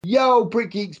Yo,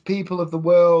 Brick Geeks, people of the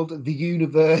world, the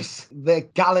universe, the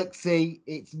galaxy.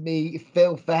 It's me,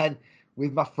 Phil Fenn,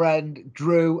 with my friend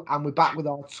Drew, and we're back with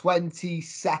our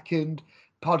 22nd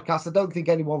podcast. I don't think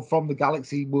anyone from the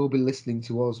galaxy will be listening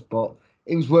to us, but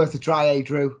it was worth a try, eh,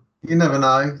 Drew? You never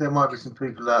know. There might be some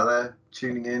people out there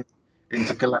tuning in,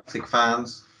 intergalactic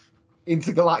fans.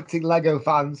 Intergalactic Lego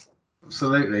fans.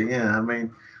 Absolutely, yeah. I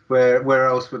mean, where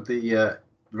else would the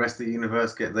rest of the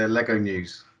universe get their Lego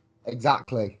news?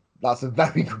 Exactly. That's a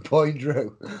very good point,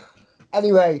 Drew.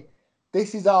 Anyway,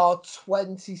 this is our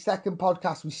 22nd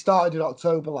podcast. We started in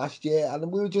October last year,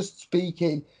 and we were just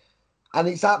speaking. And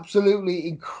it's absolutely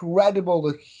incredible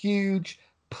the huge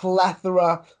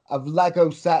plethora of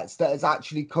Lego sets that has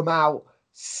actually come out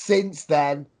since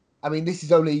then. I mean, this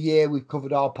is only a year we've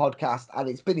covered our podcast, and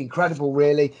it's been incredible,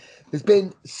 really. There's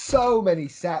been so many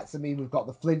sets. I mean, we've got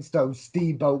the Flintstones,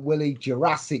 Steamboat Willie,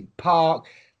 Jurassic Park.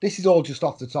 This is all just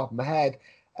off the top of my head.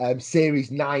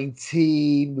 Series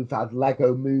 19. We've had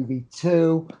Lego Movie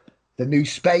 2, the new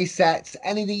space sets.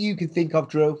 Anything you can think of,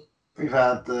 Drew? We've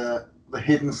had the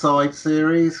Hidden Side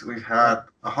series. We've had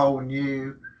a whole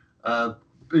new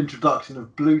introduction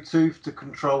of Bluetooth to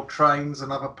control trains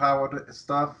and other powered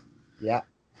stuff. Yeah.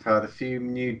 We've had a few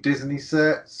new Disney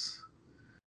sets.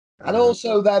 And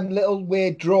also them little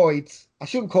weird droids. I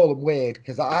shouldn't call them weird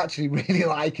because I actually really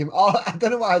like him. Oh, I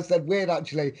don't know why I said weird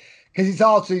actually, because it's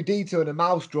R2D2 and a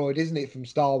mouse droid, isn't it, from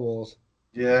Star Wars?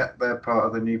 Yeah, they're part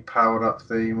of the new powered up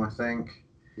theme, I think.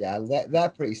 Yeah, they're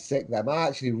pretty sick, them. I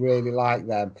actually really like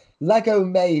them. Lego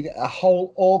made a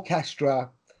whole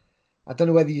orchestra. I don't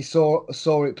know whether you saw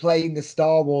it playing the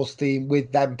Star Wars theme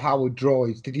with them powered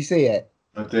droids. Did you see it?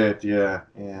 I did, yeah.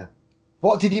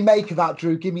 What did you make of that,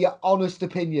 Drew? Give me an honest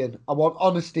opinion. I want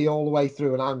honesty all the way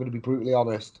through, and I'm going to be brutally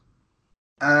honest.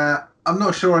 I'm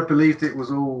not sure I believed it was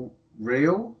all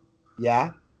real.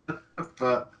 Yeah.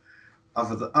 But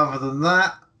other than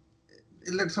that,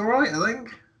 it looks all right, I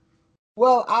think.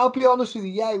 Well, I'll be honest with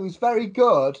you. Yeah, it was very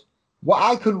good. What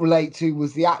I couldn't relate to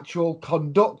was the actual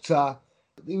conductor.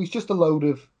 It was just a load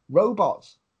of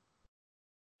robots.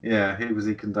 Yeah, who was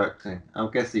he conducting? I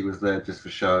guess he was there just for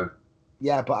show.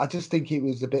 Yeah, but I just think it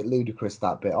was a bit ludicrous,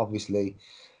 that bit, obviously.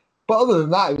 But other than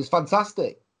that, it was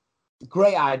fantastic.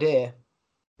 Great idea.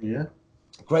 Yeah.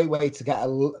 Great way to get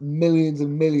millions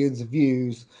and millions of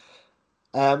views.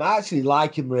 I actually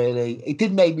like him, really. It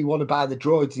did make me want to buy the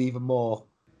droids even more.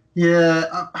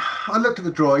 Yeah, I looked at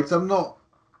the droids. I'm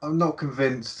not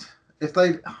convinced. If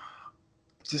they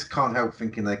just can't help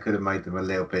thinking they could have made them a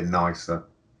little bit nicer,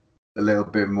 a little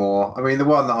bit more. I mean, the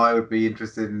one that I would be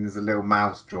interested in is a little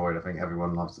mouse droid. I think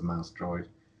everyone loves the mouse droid.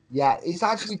 Yeah, it's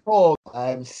actually called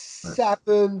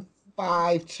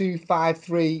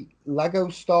 75253 Lego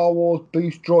Star Wars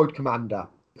Boost Droid Commander.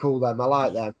 Cool them, I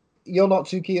like them. You're not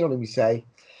too keen on him, you say?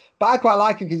 But I quite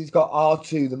like him because it's got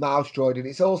R2, the mouse droid, and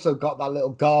it's also got that little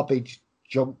garbage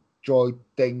jump droid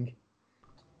thing.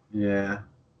 Yeah.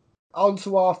 On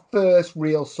to our first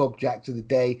real subject of the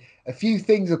day. A few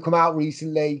things have come out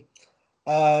recently.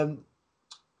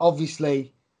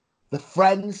 Obviously, the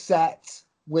Friends set,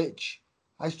 which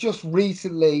has just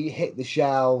recently hit the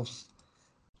shelves.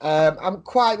 I'm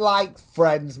quite like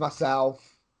Friends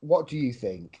myself. What do you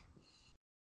think?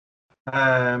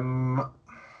 Um,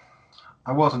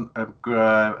 I wasn't a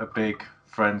big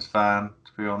Friends fan,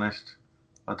 to be honest.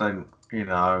 I don't,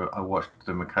 I watched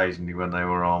them occasionally when they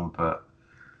were on, but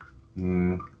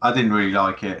I didn't really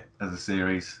like it as a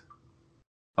series.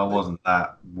 I wasn't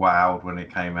that wowed when it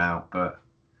came out, but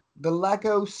The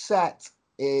Lego set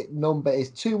number is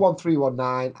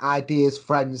 21319. Ideas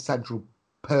Friends Central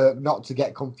Perk, not to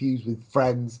get confused with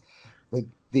Friends,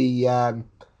 the other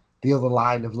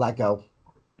line of Lego,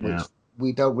 which yeah.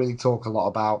 we don't really talk a lot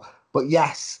about. But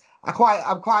yes, I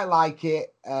quite like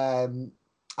it. I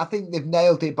think they've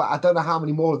nailed it, but I don't know how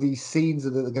many more of these scenes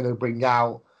that they're going to bring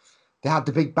out. They had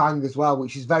the Big Bang as well,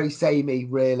 which is very samey,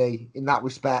 really, in that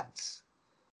respect.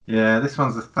 Yeah, this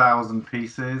one's 1,000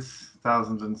 pieces,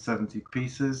 1,070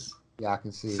 pieces. Yeah, I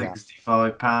can see that.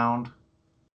 £65.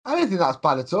 I don't think that's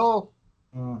bad at all.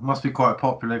 Must be quite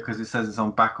popular because it says it's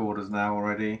on back orders now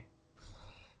already.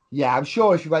 Yeah, I'm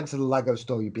sure if you went to the Lego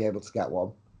store, you'd be able to get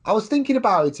one. I was thinking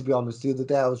about it, to be honest, the other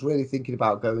day. I was really thinking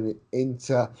about going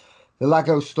into the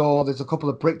Lego store. There's a couple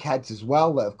of brickheads as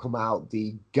well that have come out.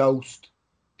 The Ghost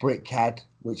brickhead,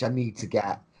 which I need to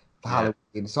get for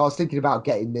Halloween. So I was thinking about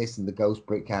getting this and the Ghost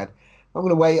brickhead. I'm going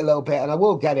to wait a little bit, and I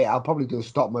will get it. I'll probably do a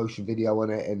stop motion video on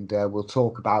it, and we'll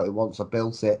talk about it once I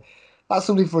built it. That's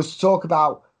something for us to talk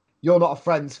about. You're not a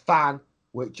Friends fan,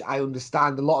 which I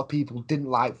understand. A lot of people didn't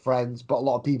like Friends, but a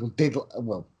lot of people did.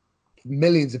 Well,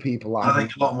 millions of people like I it.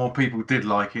 think a lot more people did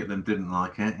like it than didn't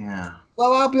like it. Yeah.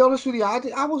 Well, I'll be honest with you,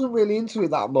 I wasn't really into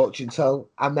it that much until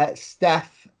I met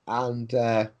Steph, and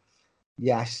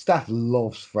yeah, Steph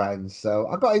loves Friends, so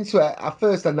I got into it. At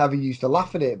first, I never used to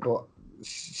laugh at it, but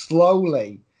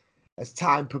slowly, as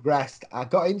time progressed, I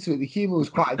got into it. The humour was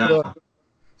quite good.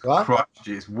 Right? Crushed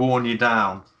you. It's worn you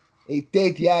down. It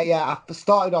did, yeah, yeah. I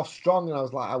started off strong, and I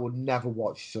was like, I would never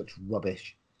watch such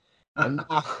rubbish. And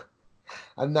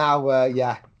now,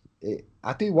 yeah,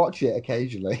 I do watch it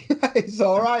occasionally. It's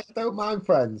all right. I don't mind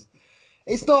Friends.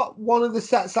 It's not one of the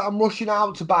sets that I'm rushing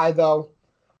out to buy, though.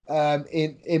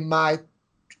 In my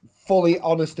fully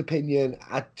honest opinion,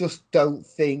 I just don't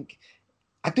think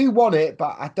I do want it,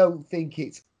 but I don't think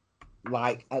it's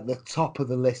like at the top of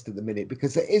the list at the minute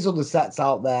because there is other sets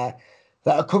out there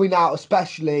that are coming out,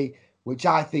 especially which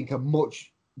I think are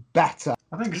much better.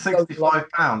 I think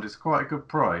 £65 is quite a good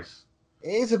price.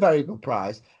 It is a very good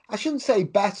price. I shouldn't say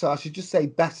better. I should just say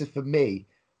better for me.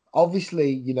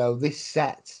 Obviously, this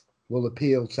set will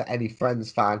appeal to any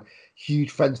Friends fan.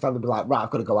 Huge Friends fan will be like, right, I've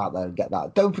got to go out there and get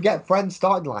that. Don't forget, Friends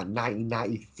started like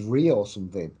 1993 or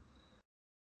something.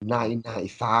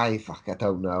 1995, I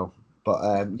don't know.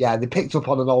 But yeah, they picked up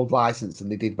on an old license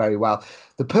and they did very well.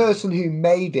 The person who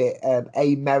made it,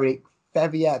 A. Merrick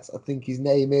Feviet, I think his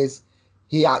name is,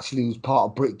 he actually was part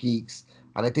of Brick Geeks.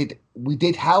 And we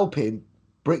did help him,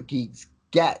 Brick Geeks,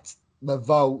 get the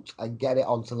vote and get it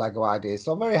onto Lego Ideas.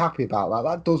 So I'm very happy about that.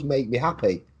 That does make me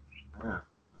happy. Yeah,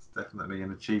 that's definitely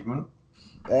an achievement.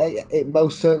 It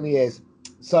most certainly is.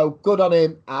 So good on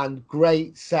him and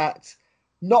great set.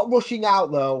 Not rushing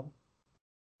out though,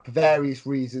 for various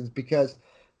reasons, because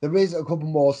there is a couple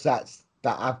more sets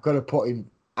that I've got to put in.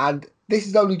 And this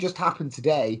has only just happened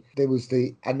today. There was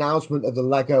the announcement of the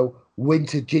Lego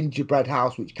Winter Gingerbread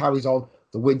House, which carries on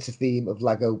the winter theme of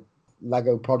Lego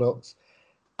products.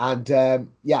 And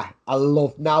yeah, I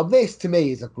love. Now this to me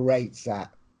is a great set.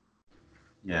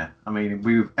 Yeah, I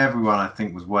mean, everyone I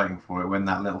think was waiting for it when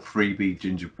that little freebie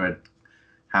gingerbread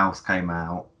house came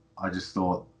out. I just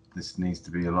thought this needs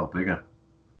to be a lot bigger.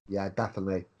 Yeah,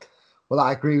 definitely. Well,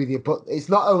 I agree with you, but it's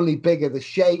not only bigger, the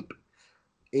shape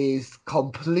is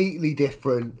completely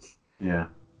different. Yeah.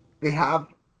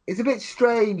 It's a bit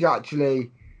strange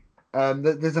actually.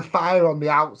 There's a fire on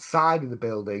the outside of the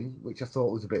building, which I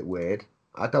thought was a bit weird.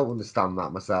 I don't understand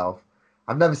that myself.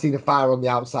 I've never seen a fire on the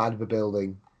outside of a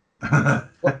building.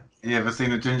 You ever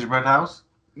seen a gingerbread house?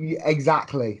 Yeah,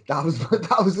 exactly. That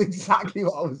was exactly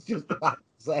what I was just about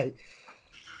to say.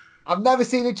 I've never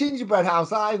seen a gingerbread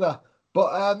house either.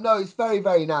 But no, it's very,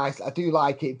 very nice. I do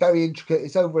like it. Very intricate.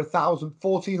 It's over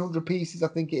 1,400 pieces, I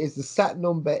think it is. The set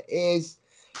number it's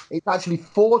actually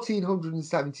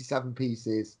 1,477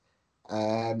 pieces.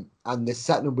 And the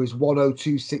set number is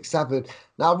 10267.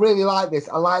 Now, I really like this.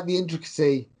 I like the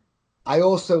intricacy. I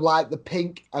also like the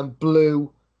pink and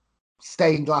blue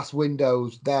stained glass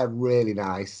windows. They're really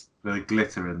nice. With a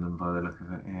glitter in them by the look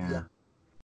of it, yeah.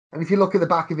 And if you look at the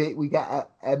back of it, we get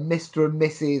a Mr. and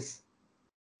Mrs.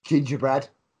 Gingerbread.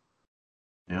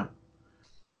 Yeah.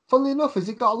 Funnily enough, has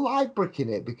it got a light brick in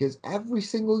it? Because every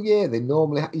single year they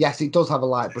normally... Yes, it does have a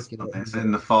light brick in it. It's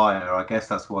in the fire. I guess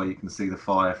that's why you can see the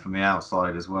fire from the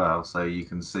outside as well. So you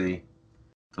can see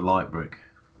the light brick.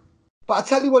 But I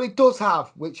tell you what it does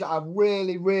have, which I'm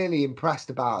really, really impressed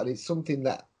about. And it's something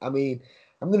that, I mean,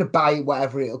 I'm going to buy it,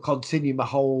 whatever. It'll continue my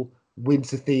whole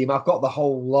winter theme. I've got the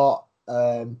whole lot.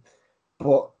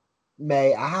 But,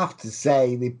 mate, I have to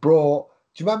say, they brought...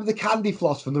 Do you remember the candy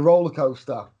floss from the roller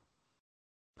coaster?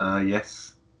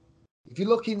 Yes. If you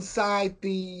look inside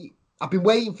I've been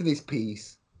waiting for this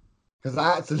piece because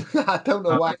I don't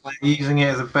know why. Using it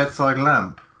as a bedside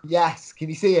lamp. Yes, can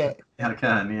you see it? Yeah, I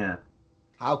can. Yeah.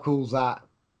 How cool's that?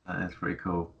 That is pretty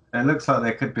cool. It looks like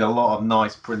there could be a lot of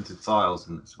nice printed tiles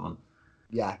in this one.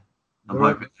 Yeah. I'm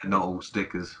hoping they're not all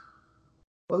stickers.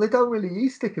 Well, they don't really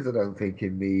use stickers, I don't think,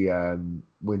 in the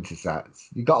winter sets.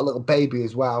 You got a little baby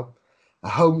as well. A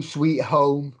home sweet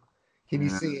home. Can you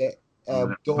see it?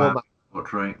 Doormat.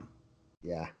 Portrait.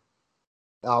 Yeah.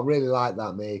 I really like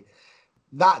that, me.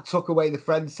 That took away the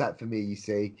Friends set for me, you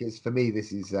see, because for me,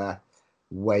 this is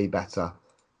way better.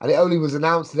 And it only was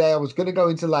announced today. I was going to go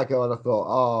into Lego and I thought,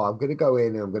 oh, I'm going to go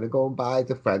in and I'm going to go and buy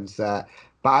the Friends set,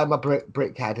 buy my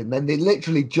Brickhead. And then they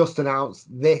literally just announced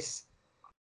this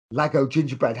Lego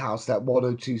Gingerbread House set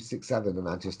 10267. And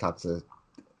I just had to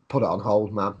put it on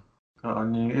hold, man.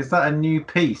 Is that a new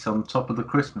piece on top of the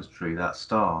Christmas tree, that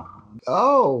star?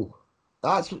 Oh,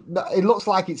 it looks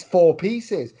like it's 4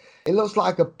 pieces. It looks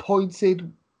like a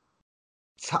pointed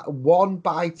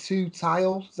 1x2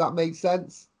 tile. Does that make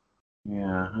sense?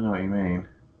 Yeah, I know what you mean.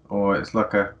 Or it's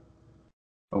like a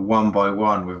a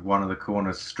 1x1 with one of the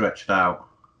corners stretched out.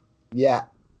 Yeah,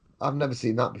 I've never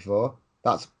seen that before.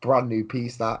 That's a brand new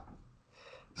piece. That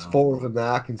there's Oh. 4 of them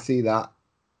there. I can see that.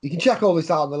 You can check all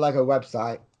this out on the Lego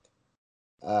website,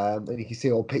 and you can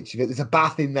see all pictures of it. There's a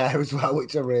bath in there as well,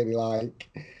 which I really like.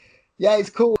 Yeah, it's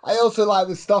cool. I also like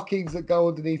the stockings that go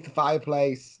underneath the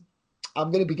fireplace.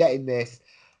 I'm going to be getting this.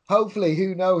 Hopefully,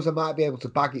 who knows? I might be able to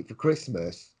bag it for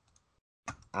Christmas,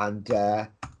 and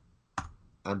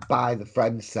buy the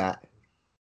Friends set.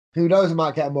 Who knows? I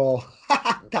might get them all.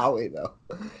 Doubt it though.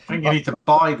 I think you need to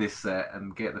buy this set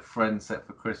and get the Friends set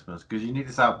for Christmas because you need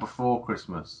this out before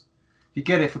Christmas. If you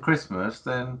get it for Christmas,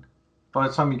 then by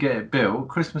the time you get it built,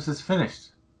 Christmas is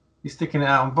finished. You're sticking it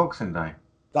out on Boxing Day.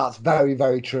 That's very,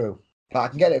 very true. But I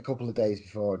can get it a couple of days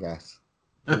before, I guess.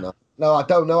 No, no, I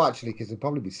don't know actually, because they'll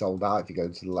probably be sold out if you go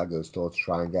into the Lego store to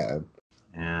try and get them.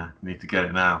 Yeah, you need to get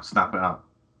it now. Snap it up.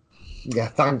 Yeah,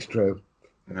 thanks, Drew.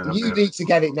 Yeah, You need to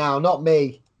get it now, not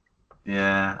me.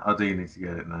 yeah, I do need to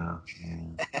get it now.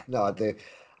 Yeah. No, I do.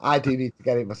 I do need to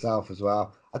get it myself as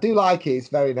well. I do like it. It's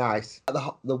very nice.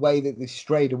 The way that they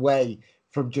strayed away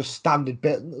from just standard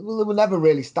bit. Well, they were never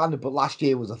really standard, but last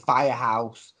year was a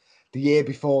firehouse. The year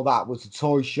before that was a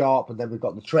toy shop, and then we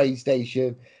got the train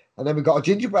station, and then we got a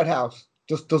gingerbread house.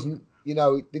 Just doesn't,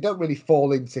 they don't really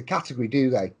fall into category, do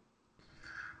they?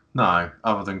 No,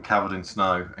 other than covered in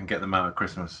snow and get them out at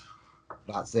Christmas.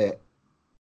 That's it.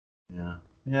 Yeah.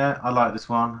 Yeah, I like this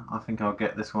one. I think I'll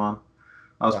get this one.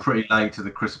 I was pretty late to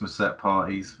the Christmas set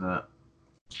parties, but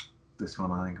this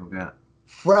one I think I'll get.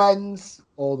 Friends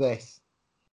or this?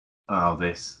 Oh,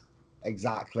 this.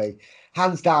 Exactly.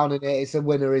 Hands down in it. It's a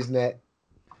winner, isn't it?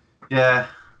 Yeah.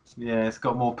 Yeah, it's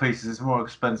got more pieces. It's more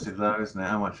expensive though, isn't it?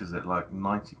 How much is it? Like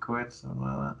 90 quid, something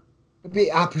like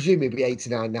that? I presume it'd be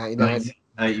 $89.99.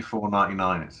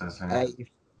 84.99 it says here.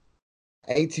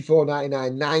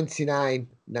 $84.99,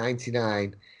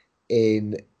 $99.99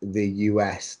 in the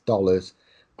US dollars.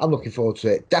 I'm looking forward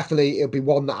to it. Definitely, it'll be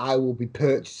one that I will be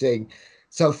purchasing.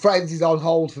 So, Friends is on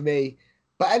hold for me.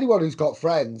 But anyone who's got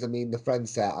Friends, I mean, the Friends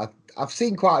set, I've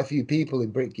seen quite a few people in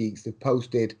Brick Geeks. They've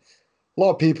posted. A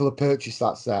lot of people have purchased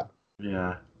that set.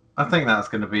 Yeah, I think that's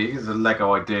going to be. It's a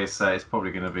Lego idea set. It's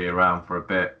probably going to be around for a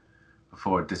bit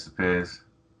before it disappears.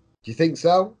 Do you think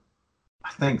so?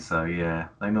 I think so. Yeah,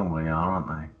 they normally are, aren't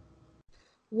they?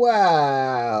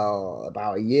 Well,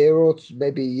 about a year or two,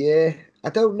 maybe a year. I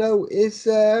don't know.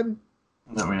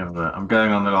 Let me have a look. I'm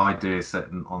going on the idea set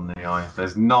on the I.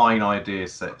 There's 9 idea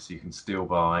sets you can still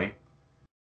buy.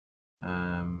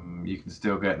 You can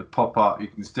still get the pop-up. You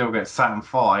can still get Saturn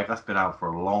 5. That's been out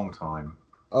for a long time.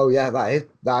 Oh yeah, that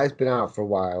has been out for a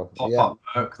while. Pop-up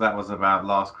book, that was about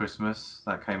last Christmas.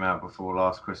 That came out before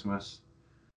last Christmas.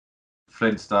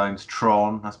 Flintstones,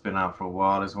 Tron, that's been out for a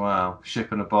while as well.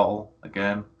 Ship in a Bottle,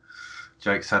 again.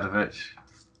 Jake Sadovich,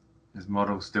 his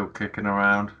model's still kicking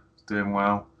around. It's doing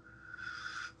well.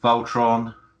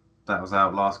 Voltron, that was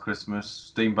out last Christmas.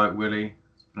 Steamboat Willie,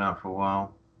 it's been out for a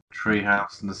while.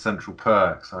 Treehouse and the Central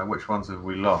Perk. So which ones have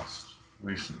we lost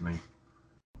recently?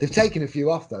 They've taken a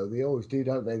few off though. They always do,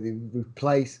 don't they? They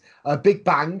replace Big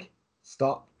Bang.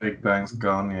 Stop. Big Bang's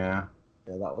gone, yeah.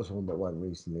 Yeah, that was one that went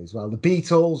recently as well. The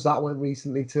Beatles, that went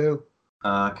recently too.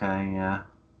 Okay, yeah.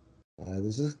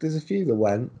 There's a few that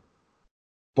went.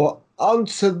 But on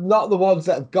to not the ones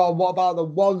that have gone. What about the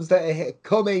ones that are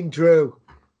coming, Drew?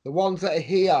 The ones that are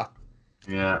here.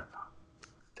 Yeah.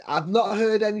 I've not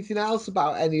heard anything else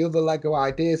about any other Lego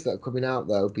ideas that are coming out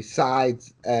though,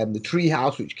 besides the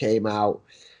Treehouse, which came out,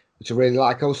 which I really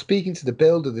like. I was speaking to the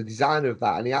builder, the designer of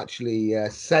that, and he actually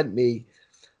sent me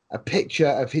a picture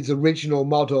of his original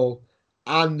model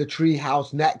and the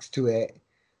Treehouse next to it.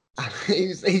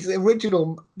 His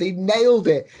original, they nailed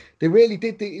it. They really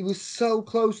did. It was so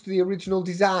close to the original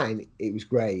design. It was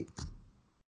great.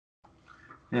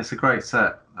 Yeah, it's a great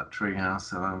set, that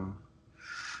Treehouse.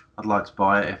 I'd like to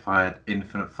buy it if I had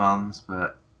infinite funds,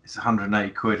 but it's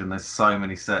 180 quid and there's so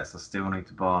many sets I still need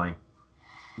to buy.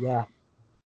 Yeah.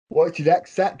 What's your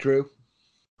next set, Drew?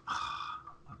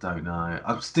 I don't know.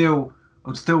 I'm still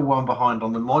one behind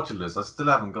on the modulars. I still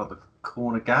haven't got the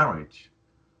corner garage.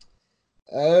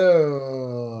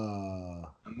 Oh.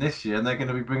 And this year they're going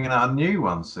to be bringing out a new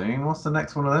one soon. What's the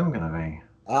next one of them going to be?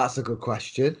 That's a good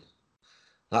question.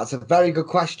 That's a very good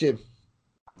question.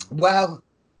 Well,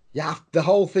 the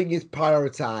whole thing is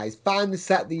prioritized. Find the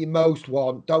set that you most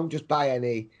want. Don't just buy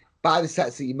any. Buy the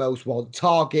sets that you most want.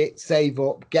 Target, save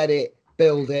up, get it,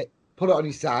 build it, put it on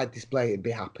your side, display it, and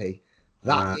be happy.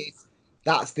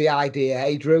 That's the idea,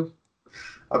 hey Drew?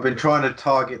 I've been trying to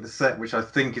target the set which I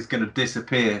think is going to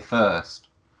disappear first.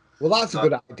 Well, that's a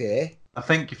good idea. I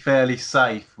think you're fairly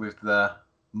safe with the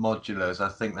modulars. I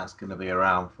think that's going to be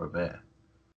around for a bit.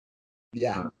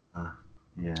 Yeah.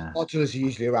 Yeah. Modulars are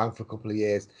usually around for a couple of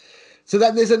years. So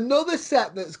then there's another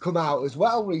set that's come out as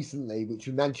well recently, which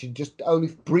we mentioned just only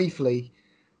briefly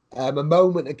a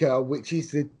moment ago, which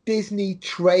is the Disney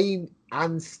Train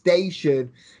and Station,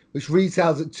 which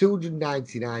retails at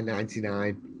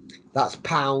 £299.99. That's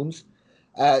pounds.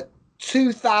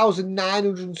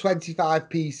 2,925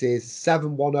 pieces,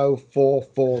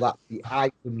 71044. That's the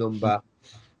item number.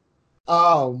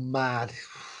 Oh, man.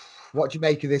 What do you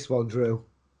make of this one, Drew?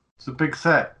 It's a big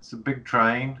set. It's a big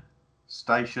train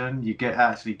station. You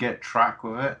actually get track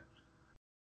with it.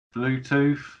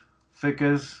 Bluetooth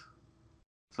figures.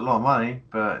 It's a lot of money,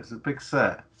 but it's a big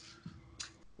set.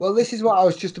 Well, this is what I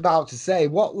was just about to say.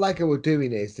 What Lego are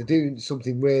doing is they're doing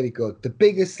something really good. The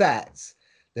bigger sets,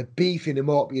 they're beefing them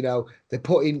up. They're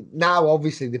putting now.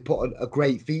 Obviously, they put a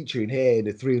great feature in here in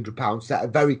a £300 set, a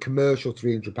very commercial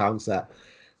 £300 set.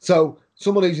 So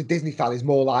someone who's a Disney fan is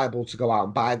more liable to go out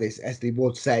and buy this as they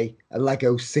would say a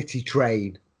Lego City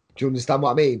Train. Do you understand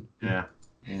what I mean? Yeah,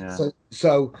 yeah.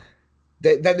 So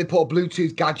then they put a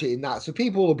Bluetooth gadget in that, so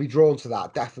people will be drawn to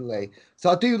that definitely. So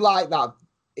I do like that.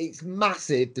 It's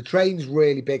massive. The train's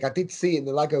really big. I did see it in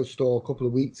the Lego store a couple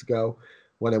of weeks ago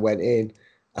when I went in.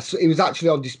 It was actually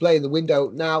on display in the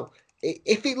window. Now,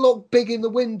 if it looked big in the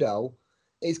window,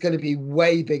 it's going to be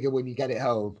way bigger when you get it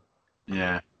home.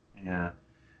 Yeah, yeah.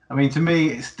 I mean, to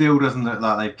me, it still doesn't look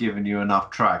like they've given you enough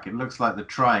track. It looks like the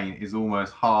train is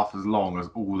almost half as long as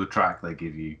all the track they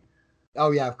give you.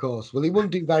 Oh yeah, of course. Well, it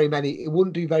wouldn't do very many. It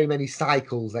wouldn't do very many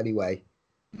cycles anyway.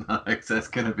 No, it's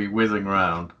going to be whizzing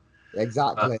around.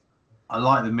 Exactly. I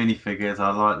like the minifigures.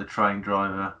 I like the train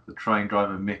driver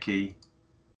Mickey.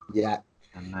 Yeah.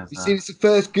 And You see, it's the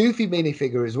first Goofy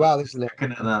minifigure as well, isn't it?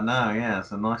 Looking at that now, yeah,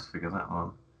 it's a nice figure, that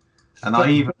one. And I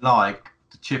even like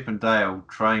the Chip and Dale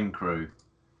train crew.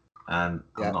 And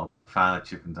I'm not a fan of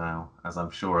Chip and Dale, as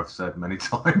I'm sure I've said many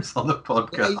times on the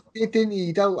podcast. Yeah, didn't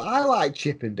you? I like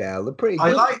Chip and Dale. They're pretty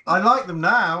good. I like them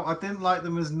now. I didn't like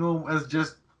them as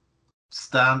just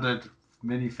standard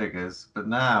minifigures, but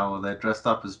now they're dressed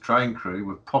up as train crew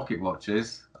with pocket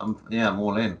watches. I'm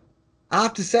all in. I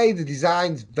have to say the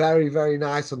design's very, very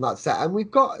nice on that set. And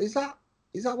we've got is that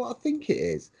what I think it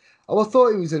is? Oh, I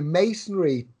thought it was a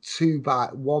masonry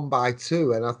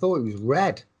 1x2, and I thought it was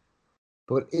red.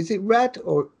 But is it red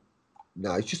or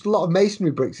no? It's just a lot of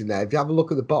masonry bricks in there. If you have a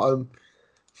look at the bottom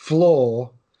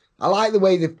floor, I like the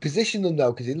way they've positioned them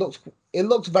though, because it looks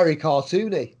very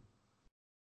cartoony.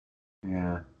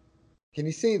 Yeah. Can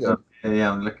you see them?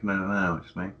 Yeah, I'm looking at it now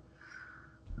actually.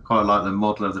 I quite like the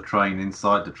model of the train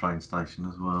inside the train station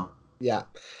as well. Yeah.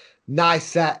 Nice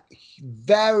set.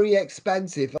 Very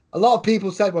expensive. A lot of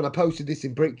people said when I posted this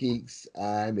in Brick Geeks,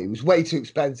 it was way too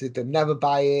expensive. They'd never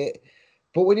buy it.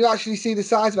 But when you actually see the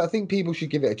size of it, I think people should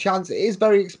give it a chance. It is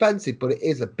very expensive, but it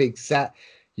is a big set.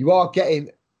 You are getting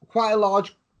quite a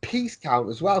large piece count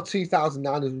as well,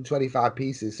 2,925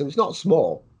 pieces. So it's not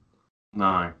small.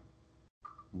 No.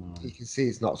 You can see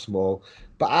it's not small.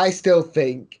 But I still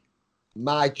think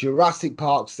my Jurassic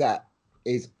Park set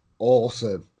is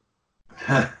awesome.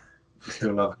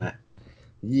 Still loving it.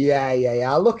 Yeah.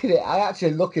 I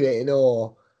actually look at it in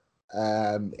awe.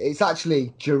 It's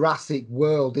actually Jurassic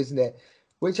World, isn't it?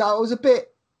 Which I was a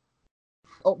bit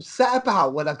upset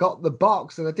about when I got the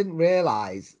box and I didn't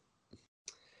realise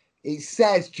it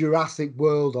says Jurassic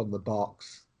World on the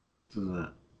box. Doesn't it?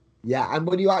 Yeah, and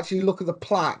when you actually look at the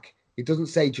plaque, it doesn't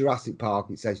say Jurassic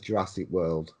Park, it says Jurassic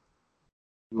World.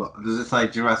 What does it say?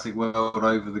 Jurassic World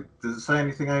does it say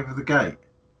anything over the gate?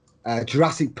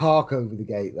 Jurassic Park over the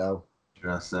gate, though.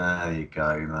 There you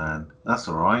go, man. That's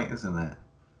all right, isn't it?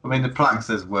 I mean, the plaque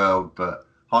says World, but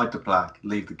hide the plaque,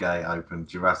 leave the gate open.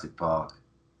 Jurassic Park.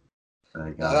 There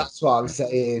you go. Yeah, that's what I'm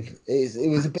saying. It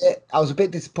was a bit. I was a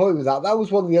bit disappointed with that. That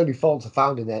was one of the only faults I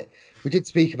found in it. We did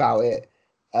speak about it.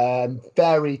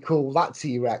 Very cool. That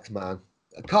T-Rex, man.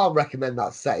 I can't recommend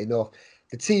that set enough.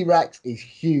 The T-Rex is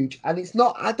huge, and it's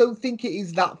not. I don't think it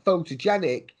is that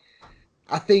photogenic.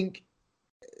 I think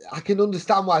I can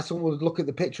understand why someone would look at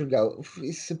the picture and go,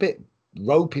 "It's a bit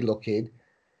ropey looking,"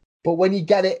 but when you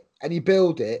get it and you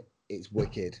build it, it's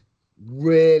wicked.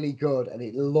 Really good, and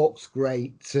it looks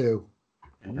great too.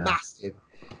 Yeah. Massive.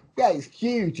 Yeah, it's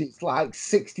huge. It's like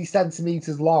 60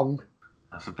 centimeters long.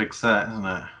 That's a big set, isn't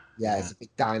it? Yeah, it's a big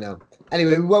dino.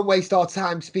 Anyway, we won't waste our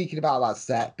time speaking about that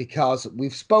set because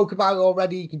we've spoke about it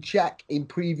already. You can check in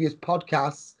previous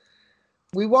podcasts.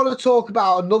 We want to talk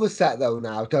about another set though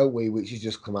now, don't we? Which has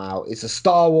just come out. It's a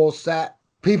Star Wars set.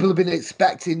 People have been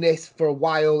expecting this for a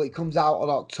while. It comes out on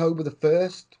October the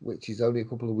 1st, which is only a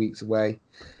couple of weeks away.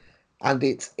 And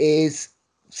it is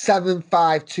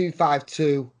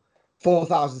 75252,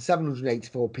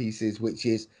 4,784 pieces, which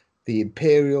is the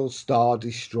Imperial Star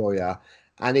Destroyer.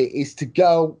 And it is to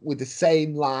go with the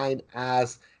same line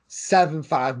as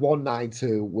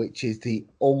 75192, which is the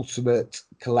Ultimate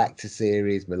Collector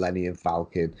Series Millennium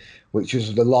Falcon, which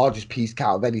is the largest piece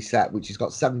count of any set, which has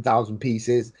got 7,000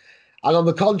 pieces. And on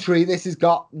the contrary, this has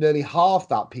got nearly half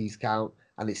that piece count,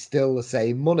 and it's still the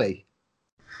same money.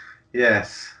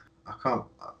 Yes, I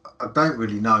don't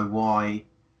really know why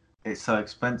it's so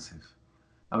expensive.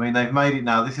 I mean, they've made it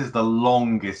now. This is the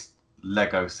longest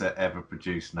Lego set ever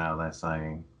produced now, they're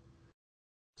saying.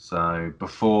 So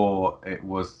before it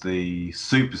was the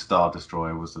Superstar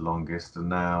Destroyer was the longest, and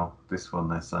now this one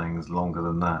they're saying is longer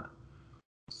than that.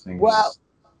 Well,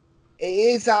 it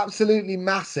is absolutely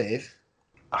massive.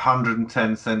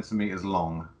 110 centimeters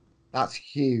long. That's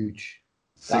huge.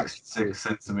 66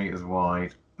 centimeters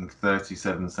wide and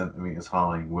 37 centimeters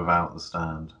high without the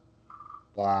stand.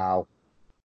 Wow.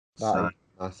 That is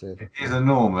massive. It is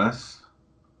enormous,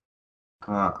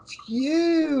 but it's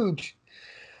huge.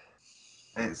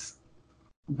 It's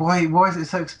why is it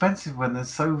so expensive when there's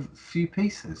so few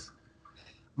pieces?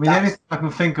 I mean, the only thing I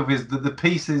can think of is that the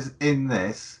pieces in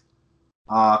this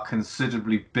are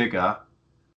considerably bigger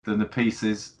than the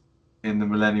pieces in the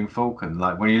Millennium Falcon.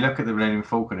 Like when you look at the Millennium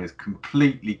Falcon, it's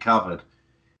completely covered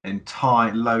in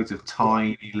loads of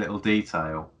tiny little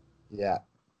detail. Yeah.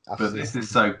 Absolutely. But this is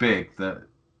so big that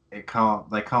they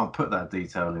can't put that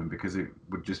detail in because it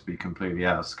would just be completely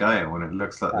out of scale, and it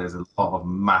looks like there's a lot of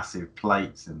massive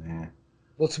plates in here.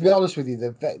 Well, to be honest with you,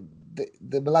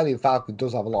 the Millennium Falcon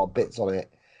does have a lot of bits on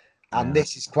it, and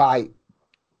this is quite,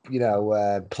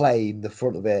 plain, the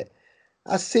front of it.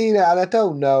 I've seen it, and I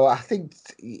don't know. I think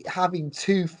having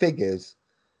two figures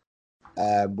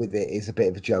with it is a bit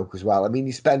of a joke as well. I mean,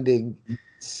 you're spending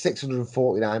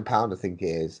 £649, I think it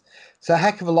is. It's a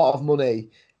heck of a lot of money.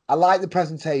 I like the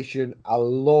presentation. I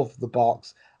love the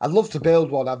box. I'd love to build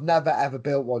one. I've never, ever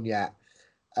built one yet.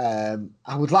 I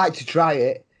would like to try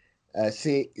it,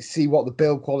 see what the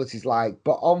build quality is like.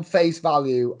 But on face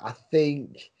value, I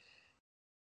think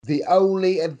the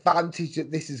only advantage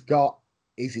that this has got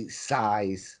is its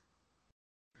size.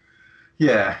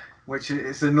 Yeah, which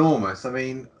is enormous. I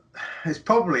mean, it's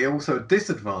probably also a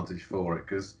disadvantage for it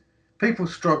because people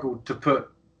struggle to put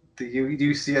the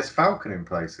UCS Falcon in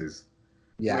places.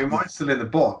 Yeah, I mean, mine's still in the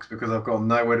box because I've got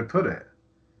nowhere to put it,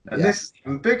 and this is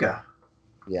even bigger.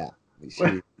 Yeah,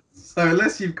 so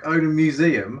unless you own a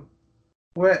museum,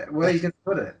 where are you going to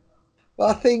put it? Well,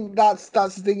 I think that's the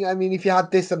thing. I mean, if you had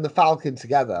this and the Falcon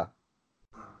together,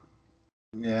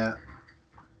 yeah,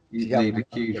 you'd need a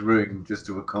huge room just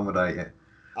to accommodate it.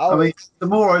 I mean, the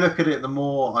more I look at it, the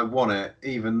more I want it,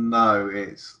 even though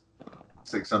it's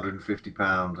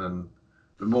 £650. And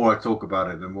the more I talk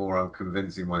about it, the more I'm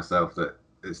convincing myself that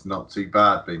it's not too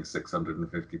bad being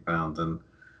 £650. And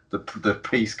the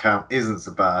piece count isn't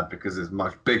so bad because there's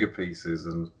much bigger pieces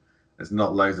and there's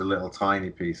not loads of little tiny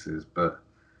pieces. But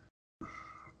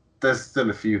there's still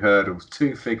a few hurdles.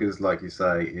 Two figures, like you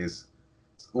say, is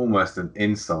almost an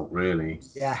insult, really.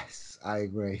 Yes, I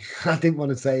agree. I didn't want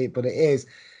to say it, but it is.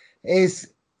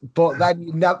 But then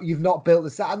you've not built the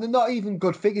set, and they're not even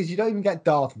good figures. You don't even get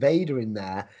Darth Vader in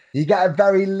there. You get a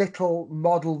very little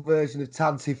model version of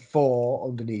Tantive 4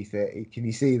 underneath it. Can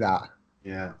you see that?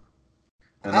 Yeah.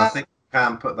 And I think you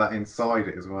can put that inside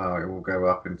it as well. It will go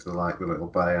up into like the little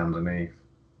bay underneath.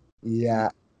 Yeah.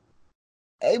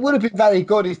 It would have been very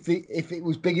good if it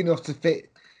was big enough to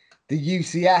fit the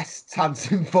UCS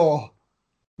Tantive 4.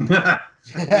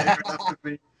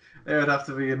 It would have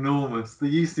to be enormous. The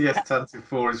UCS Tantive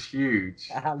 4 is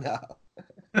huge. I know.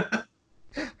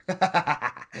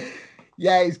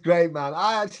 Yeah, it's great, man.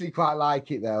 I actually quite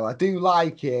like it, though. I do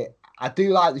like it. I do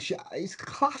like the shot. It's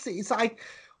classic. It's like,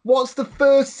 what's the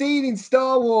first scene in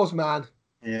Star Wars, man?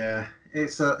 Yeah,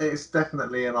 it's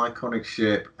definitely an iconic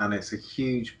ship, and it's a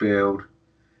huge build.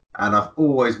 And I've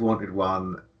always wanted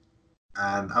one.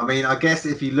 And I mean, I guess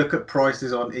if you look at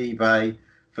prices on eBay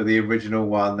for the original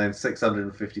one, then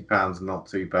 £650 not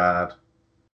too bad.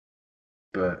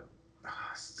 But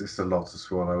it's just a lot to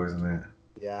swallow, isn't it?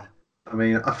 Yeah. I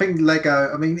mean, I think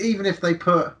Lego, even if they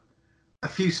put a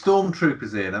few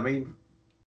stormtroopers in, I mean,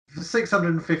 for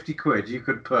 650 quid, you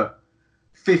could put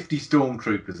 50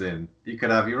 stormtroopers in. You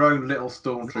could have your own little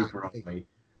stormtrooper army,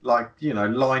 like,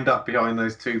 lined up behind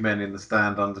those two men in the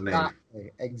stand underneath.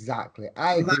 Exactly.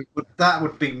 I agree. That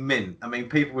would be mint. I mean,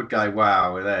 people would go,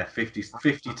 wow, we're there,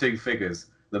 52 figures,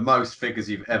 the most figures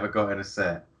you've ever got in a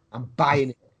set. I'm buying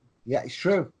it. Yeah, it's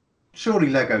true. Surely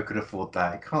Lego could afford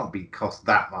that. It can't cost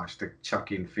that much to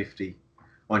chuck in 50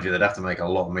 Mind you, they'd have to make a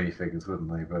lot of minifigures, wouldn't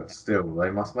they? But still,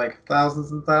 they must make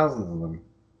thousands and thousands of them.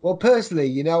 Well, personally,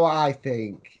 you know what I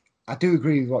think? I do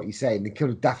agree with what you're saying. They could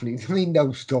have definitely, I mean, no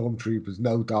stormtroopers,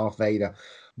 no Darth Vader.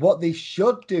 What they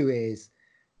should do is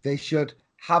they should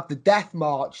have the Death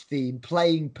March theme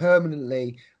playing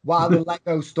permanently while the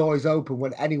Lego store is open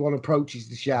when anyone approaches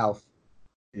the shelf.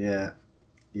 Yeah,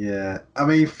 yeah. I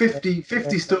mean, 50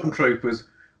 stormtroopers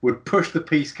would push the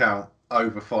piece count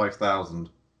over 5,000.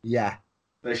 Yeah.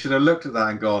 They should have looked at that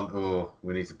and gone, "Oh,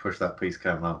 we need to push that piece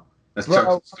count up. Let's chuck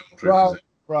Bro, some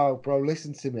stormtroopers bro,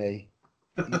 listen to me.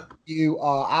 You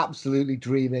are absolutely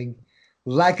dreaming.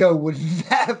 Lego would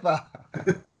never.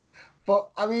 But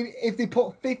I mean, if they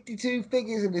put 52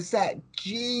 figures in a set,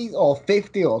 geez, or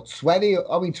 50 or 20,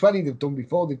 I mean, 20 they've done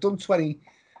before. They've done 20.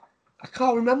 I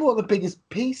can't remember what the biggest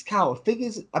piece count of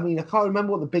figures. I mean, I can't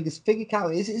remember what the biggest figure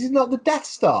count is. Is it not the Death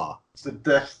Star? It's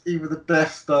either the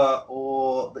Death Star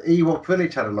or the Ewok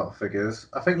Village had a lot of figures.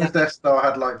 I think Yeah. the Death Star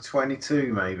had like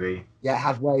 22, maybe. Yeah, it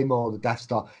had way more. The Death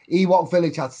Star. Ewok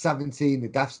Village had 17. The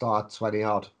Death Star had 20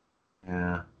 odd.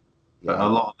 Yeah, but a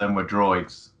lot of them were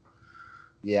droids.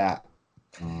 Yeah.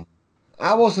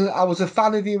 I was a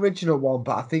fan of the original one,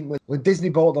 but I think when Disney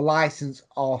bought the license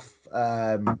off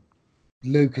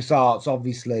LucasArts,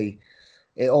 obviously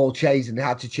it all changed and they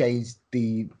had to change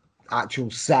the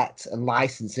actual set and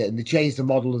license it, and they changed the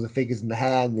model of the figures and the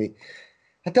hair. And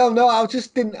I don't know. I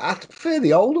prefer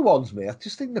the older ones, me. I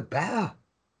just think they're better.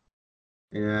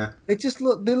 Yeah. They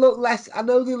look less. I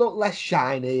know they look less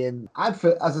shiny, and as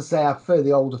I say, I prefer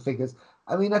the older figures.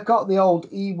 I mean, I got the old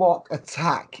Ewok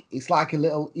Attack. It's like a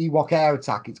little Ewok Air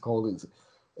Attack. It's called.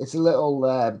 It's a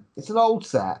little. It's an old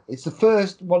set. It's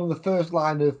one of the first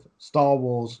line of Star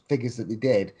Wars figures that they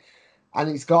did, and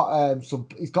it's got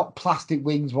It's got plastic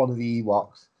wings. One of the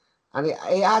Ewoks, and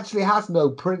it actually has no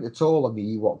print at all on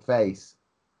the Ewok face.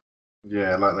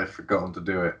 Yeah, like they've forgotten to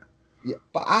do it. Yeah,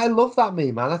 but I love that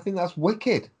meme, man. I think that's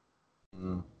wicked.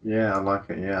 Yeah, I like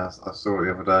it. Yeah, I saw it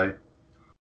the other day.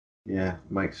 Yeah,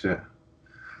 makes it.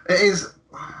 It is.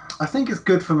 I think it's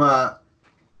good from an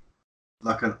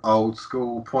old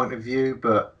school point of view,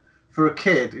 but for a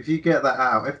kid, if you get that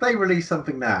out, if they release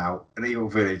something now, an Evil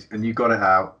Village, and you got it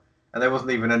out, and there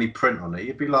wasn't even any print on it,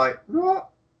 you'd be like, "What?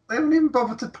 They haven't even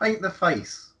bothered to paint the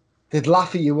face." They'd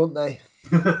laugh at you, wouldn't they?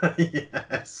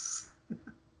 Yes.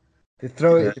 They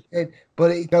throw it in the bin. But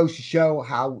it goes to show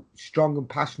how strong and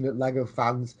passionate Lego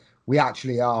fans we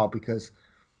actually are, because,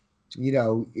 you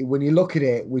know, when you look at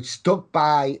it, we've stuck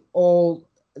by all.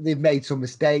 They've made some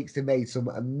mistakes. They've made some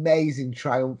amazing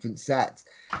triumphant sets.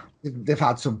 They've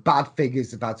had some bad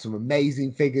figures. They've had some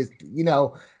amazing figures, you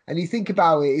know. And you think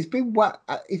about it, it's been what,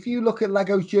 if you look at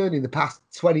Lego's journey in the past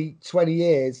 20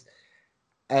 years,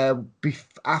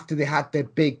 after they had their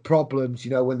big problems,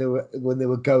 you know, when they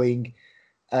were going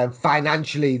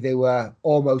financially, they were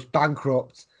almost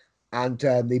bankrupt, and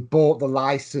they bought the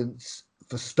license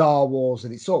for Star Wars,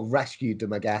 and it sort of rescued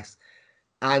them, I guess.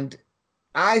 And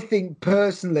I think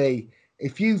personally,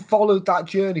 if you followed that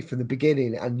journey from the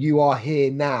beginning and you are here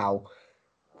now,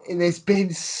 there's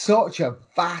been such a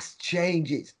vast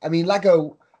change. I mean,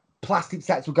 Lego plastic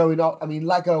sets were going on. I mean,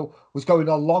 Lego was going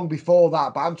on long before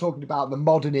that, but I'm talking about the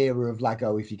modern era of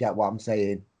Lego, if you get what I'm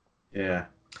saying. Yeah.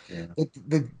 Yeah.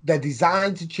 The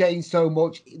designs have changed so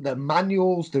much. The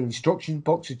manuals, the instruction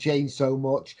books have changed so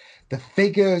much. The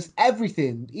figures,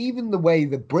 everything, even the way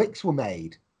the bricks were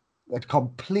made, had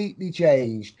completely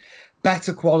changed.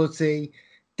 Better quality,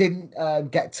 didn't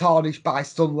get tarnished by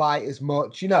sunlight as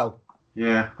much, you know.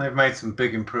 Yeah, they've made some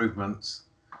big improvements,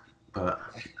 but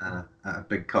at a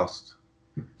big cost.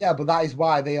 Yeah, but that is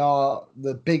why they are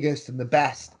the biggest and the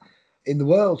best in the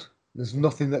world. There's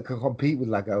nothing that can compete with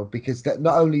Lego, because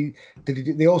not only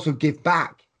they also give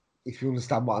back, if you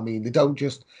understand what I mean. They don't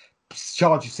just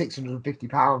charge you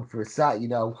 £650 for a set, you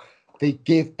know. They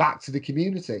give back to the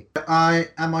community.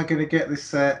 Am I going to get this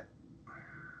set?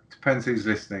 Depends who's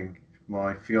listening. If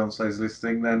my fiance's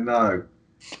listening, then no,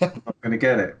 I'm not going to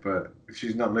get it. But if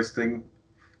she's not listening,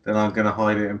 then I'm going to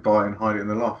hide it and buy it and hide it in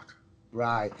the loft.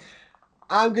 Right.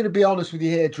 I'm going to be honest with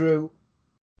you here, Drew.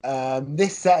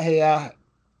 This set here,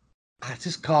 I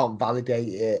just can't validate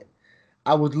it.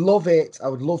 I would love it. I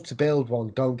would love to build one.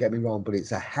 Don't get me wrong, but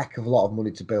it's a heck of a lot of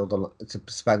money to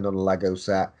spend on a Lego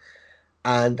set.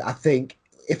 And I think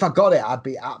if I got it, I'd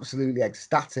be absolutely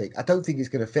ecstatic. I don't think it's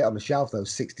going to fit on the shelf though,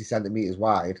 60 centimeters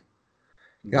wide.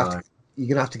 You're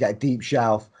gonna have to get a deep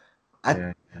shelf.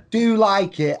 I do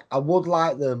like it. I would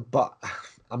like them, but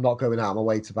I'm not going out of my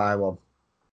way to buy one.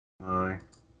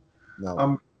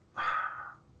 No.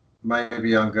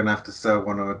 Maybe I'm gonna have to sell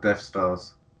one of the Death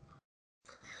Stars.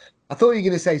 I thought you were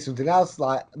going to say something else,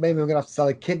 like maybe I'm going to have to sell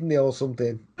a kidney or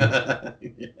something,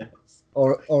 Yes.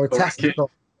 or a Or a kid.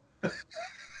 testicle.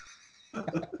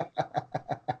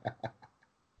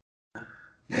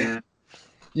 Yeah.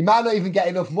 You might not even get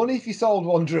enough money if you sold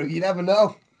one, Drew. You never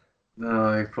know.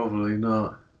 No, probably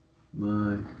not.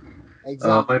 No.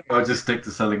 Exactly. Maybe I'll just stick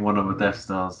to selling one of the Death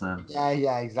Stars then.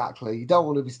 Yeah, exactly. You don't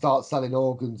want to be start selling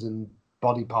organs and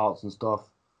body parts and stuff.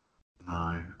 No,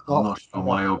 I'm Oh, not sure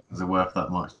my organs are worth that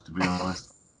much, to be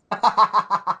honest.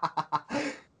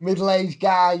 Middle-aged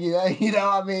guy, you know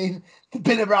what I mean? They've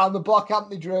been around the block, haven't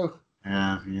they, Drew?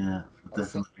 Yeah, I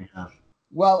definitely have.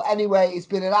 Well, anyway, it's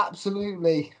been an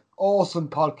absolutely awesome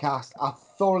podcast. I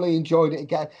thoroughly enjoyed it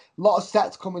again. A lot of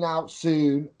sets coming out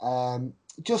soon.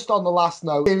 Just on the last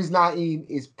note, Series 19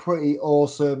 is pretty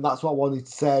awesome. That's what I wanted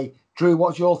to say. Drew,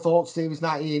 what's your thoughts, Series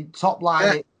 19? Top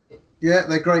line it. Yeah,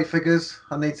 they're great figures.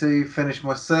 I need to finish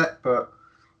my set, but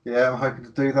yeah, I'm hoping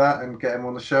to do that and get them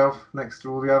on the shelf next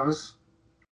to all the others.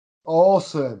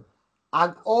 Awesome.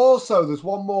 And also, there's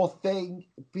one more thing.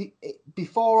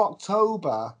 Before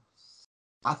October,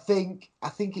 I think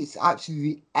it's actually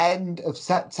the end of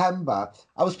September.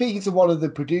 I was speaking to one of the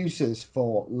producers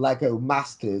for Lego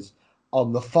Masters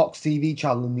on the Fox TV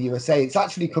channel in the USA. It's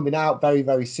actually coming out very,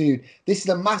 very soon. This is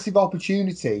a massive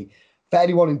opportunity for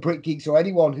anyone in Brick Geeks or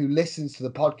anyone who listens to the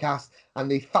podcast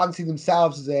and they fancy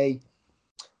themselves as a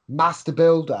master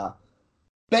builder.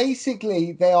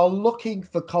 Basically, they are looking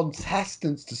for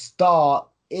contestants to start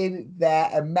in their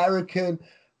American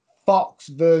Fox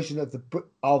version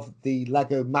of the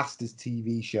Lego Masters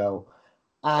TV show,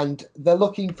 and they're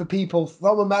looking for people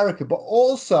from America, but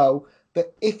also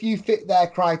that if you fit their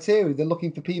criteria, they're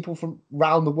looking for people from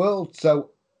around the world. So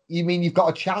you mean you've got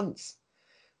a chance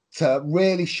to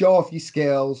really show off your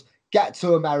skills, get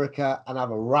to America, and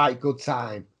have a right good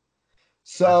time.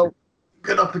 So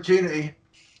good opportunity.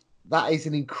 That is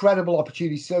an incredible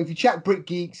opportunity. So if you check Brick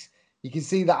Geeks, you can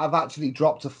see that I've actually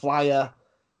dropped a flyer,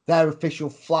 their official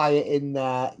flyer in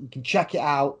there. You can check it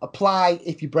out. Apply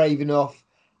if you're brave enough.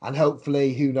 And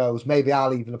hopefully, who knows, maybe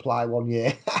I'll even apply one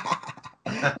year.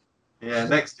 Yeah,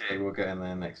 next year we'll get in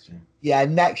there next year. Yeah,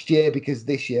 next year, because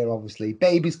this year, obviously,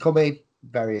 baby's coming.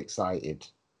 Very excited.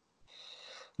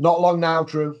 Not long now,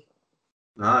 Drew.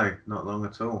 No, not long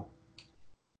at all.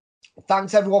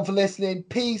 Thanks, everyone, for listening.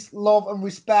 Peace, love, and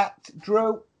respect.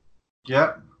 Drew?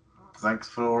 Yep. Thanks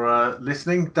for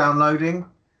listening, downloading,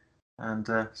 and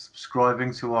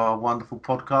subscribing to our wonderful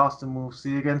podcast, and we'll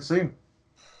see you again soon.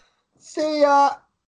 See ya!